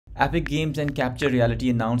Epic Games and Capture Reality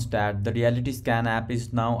announced that the RealityScan app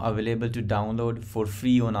is now available to download for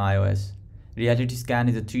free on iOS. RealityScan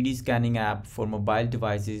is a 3D scanning app for mobile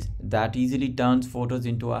devices that easily turns photos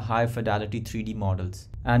into a high-fidelity 3D models,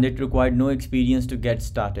 and it required no experience to get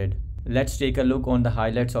started. Let's take a look on the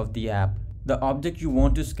highlights of the app. The object you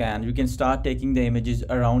want to scan, you can start taking the images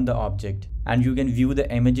around the object, and you can view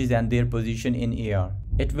the images and their position in AR.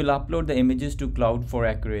 It will upload the images to cloud for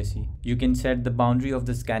accuracy. You can set the boundary of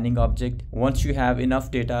the scanning object. Once you have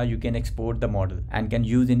enough data, you can export the model and can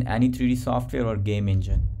use in any 3D software or game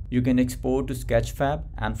engine. You can export to Sketchfab,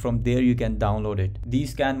 and from there you can download it.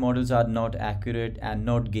 These scan models are not accurate and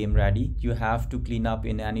not game ready. You have to clean up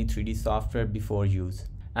in any 3D software before use.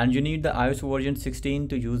 And you need the iOS version 16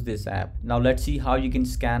 to use this app. Now let's see how you can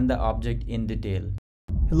scan the object in detail.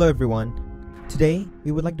 Hello everyone. Today,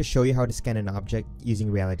 we would like to show you how to scan an object using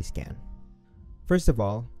RealityScan. First of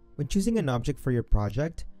all, when choosing an object for your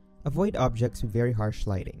project, avoid objects with very harsh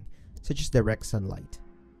lighting, such as direct sunlight.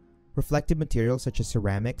 Reflective materials such as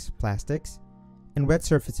ceramics, plastics, and wet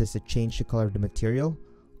surfaces that change the color of the material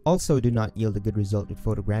also do not yield a good result with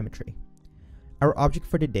photogrammetry. Our object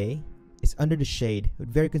for today is under the shade with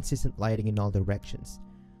very consistent lighting in all directions,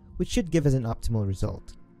 which should give us an optimal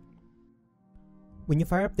result. When you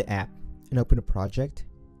fire up the app and open a project,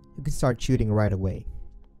 you can start shooting right away.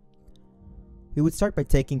 We would start by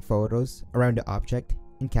taking photos around the object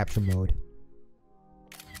in capture mode.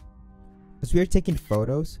 As we are taking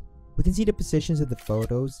photos, we can see the positions of the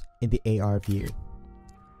photos in the AR view.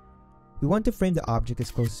 We want to frame the object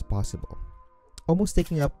as close as possible, almost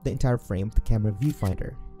taking up the entire frame of the camera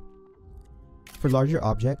viewfinder. For larger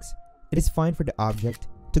objects, it is fine for the object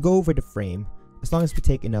to go over the frame as long as we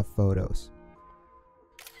take enough photos.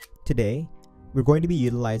 Today, we're going to be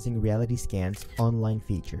utilizing RealityScan's online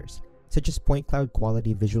features, such as point cloud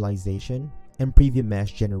quality visualization and preview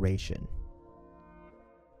mesh generation.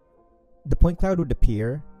 The point cloud would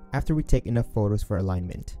appear after we take enough photos for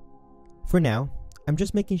alignment. For now, I'm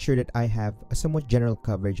just making sure that I have a somewhat general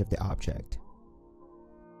coverage of the object.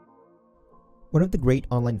 One of the great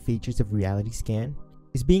online features of RealityScan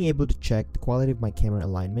is being able to check the quality of my camera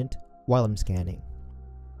alignment while I'm scanning.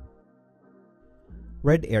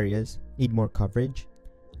 Red areas need more coverage,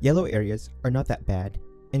 yellow areas are not that bad,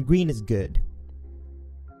 and green is good.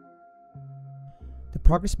 The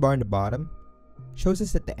progress bar on the bottom shows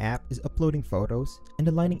us that the app is uploading photos and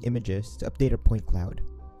aligning images to update our point cloud.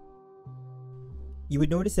 You would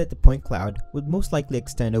notice that the point cloud would most likely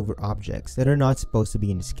extend over objects that are not supposed to be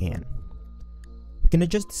in the scan. We can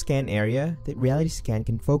adjust the scan area that RealityScan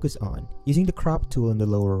can focus on using the crop tool in the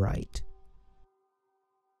lower right.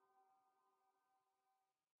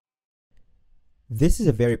 This is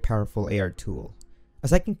a very powerful AR tool,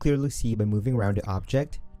 as I can clearly see by moving around the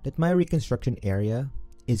object that my reconstruction area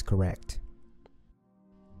is correct.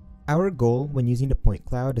 Our goal when using the point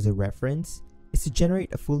cloud as a reference is to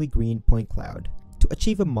generate a fully green point cloud to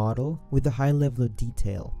achieve a model with a high level of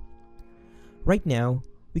detail. Right now,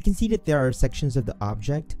 we can see that there are sections of the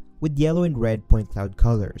object with yellow and red point cloud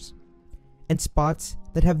colors, and spots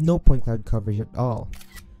that have no point cloud coverage at all.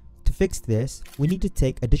 To fix this, we need to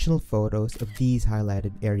take additional photos of these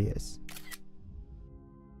highlighted areas.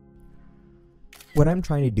 What I'm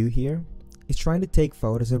trying to do here is trying to take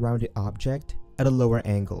photos around the object at a lower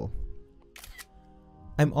angle.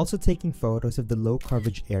 I'm also taking photos of the low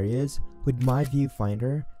coverage areas with my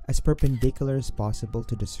viewfinder as perpendicular as possible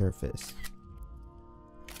to the surface.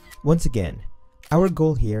 Once again, our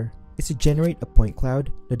goal here is to generate a point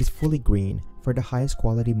cloud that is fully green for the highest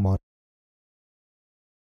quality model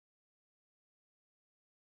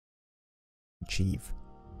achieve.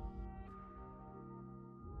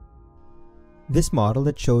 This model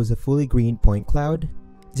that shows a fully green point cloud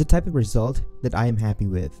is the type of result that I am happy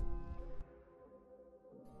with.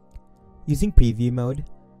 Using preview mode,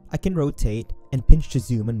 I can rotate and pinch to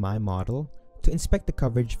zoom on my model to inspect the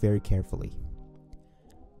coverage very carefully.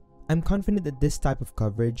 I'm confident that this type of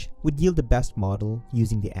coverage would yield the best model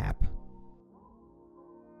using the app.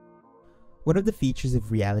 One of the features of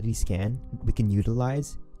RealityScan we can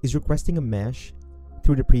utilize is requesting a mesh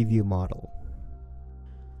through the preview model.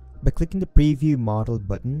 By clicking the preview model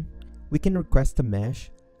button, we can request a mesh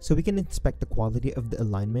so we can inspect the quality of the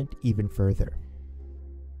alignment even further.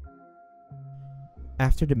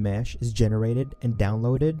 After the mesh is generated and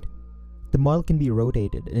downloaded, the model can be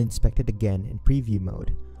rotated and inspected again in preview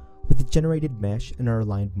mode with the generated mesh and our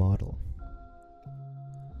aligned model.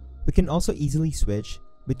 We can also easily switch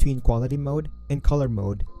between quality mode and color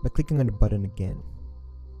mode by clicking on the button again.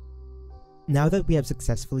 Now that we have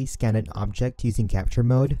successfully scanned an object using capture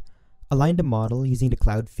mode, align the model using the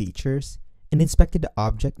cloud features, and inspected the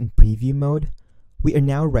object in preview mode, we are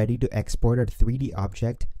now ready to export our 3D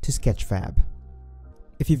object to Sketchfab.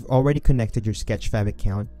 If you've already connected your Sketchfab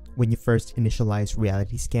account when you first initialized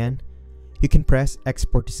RealityScan, you can press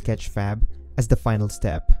Export to Sketchfab as the final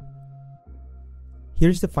step.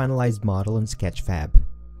 Here's the finalized model in Sketchfab.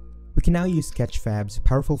 We can now use Sketchfab's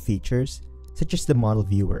powerful features such as the model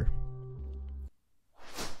viewer.